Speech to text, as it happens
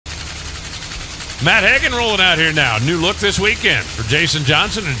Matt Hagan rolling out here now. New look this weekend for Jason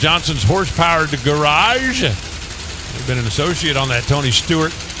Johnson and Johnson's Horsepowered Garage. We've been an associate on that Tony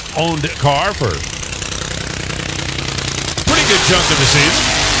Stewart-owned car for a pretty good chunk of the season.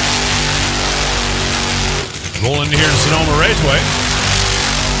 Rolling here to Sonoma Raceway.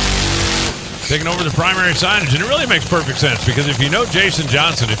 Taking over the primary signage, and it really makes perfect sense because if you know Jason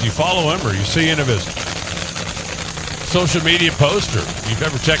Johnson, if you follow him or you see any of his social media posts or you've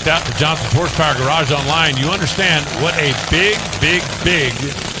ever checked out the Johnson's Horsepower Garage online, you understand what a big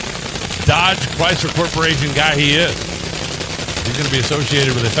Dodge Chrysler Corporation guy he is. He's going to be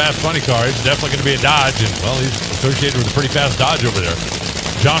associated with a fast, funny car. He's definitely going to be a Dodge, and, well, he's associated with a pretty fast Dodge over there.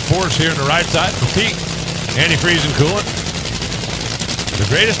 John Force here on the right side for Pete. Antifreeze and coolant.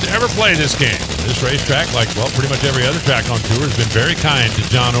 The greatest to ever play this game. This racetrack, like, well, pretty much every other track on tour, has been very kind to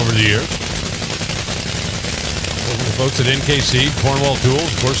John over the years. The folks at NKC, Cornwall Tools,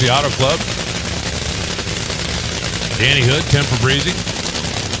 of course, the Auto Club. Danny Hood, Tim Fabrizi.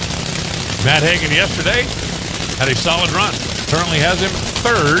 Matt Hagan yesterday had a solid run. Currently has him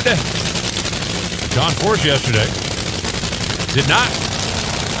third. John Force yesterday did not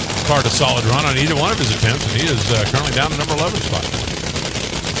start a solid run on either one of his attempts, and he is currently down to number 11 spot.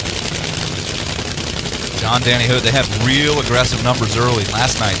 John, Danny Hood, they have real aggressive numbers early.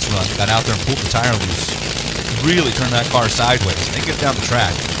 Last night's run, got out there and pulled the tire loose. Really turn that car sideways. They get down the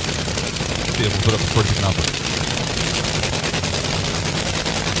track, be able to put up a pretty good number.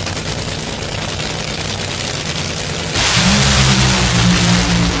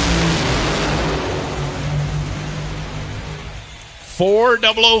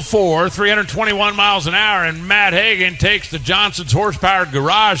 .400, 321 miles an hour, and Matt Hagan takes the Johnson's Horsepower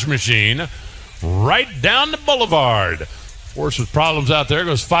Garage machine right down the boulevard. Force with problems out there,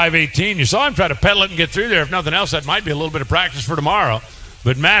 goes 518. You saw him try to pedal it and get through there. If nothing else, that might be a little bit of practice for tomorrow.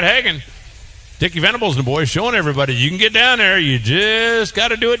 But Matt Hagan, Dickie Venables and the boys showing everybody you can get down there. You just got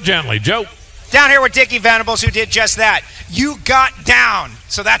to do it gently. Joe. Down here with Dickie Venables, who did just that. You got down,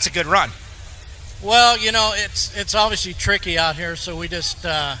 so that's a good run. Well, you know, it's obviously tricky out here, so we just,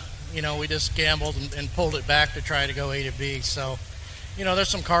 we just gambled and pulled it back to try to go A to B. So, there's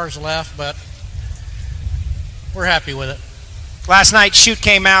some cars left, but we're happy with it. Last night, chute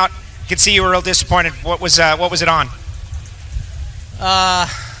came out. You could see you were real disappointed. What was it on?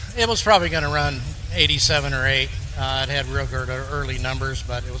 It was probably going to run 87 or 8. It had real good early numbers,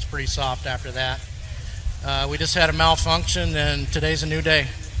 but it was pretty soft after that. We just had a malfunction, and today's a new day.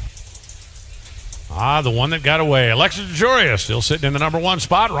 The one that got away. Alexis DeJoria still sitting in the number 1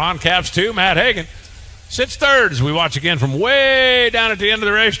 spot. Ron Capps 2. Matt Hagan sits third as we watch again from way down at the end of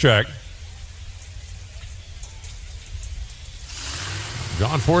the racetrack.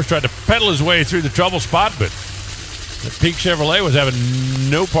 John Force tried to pedal his way through the trouble spot, but the Peak Chevrolet was having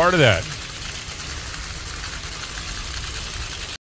no part of that.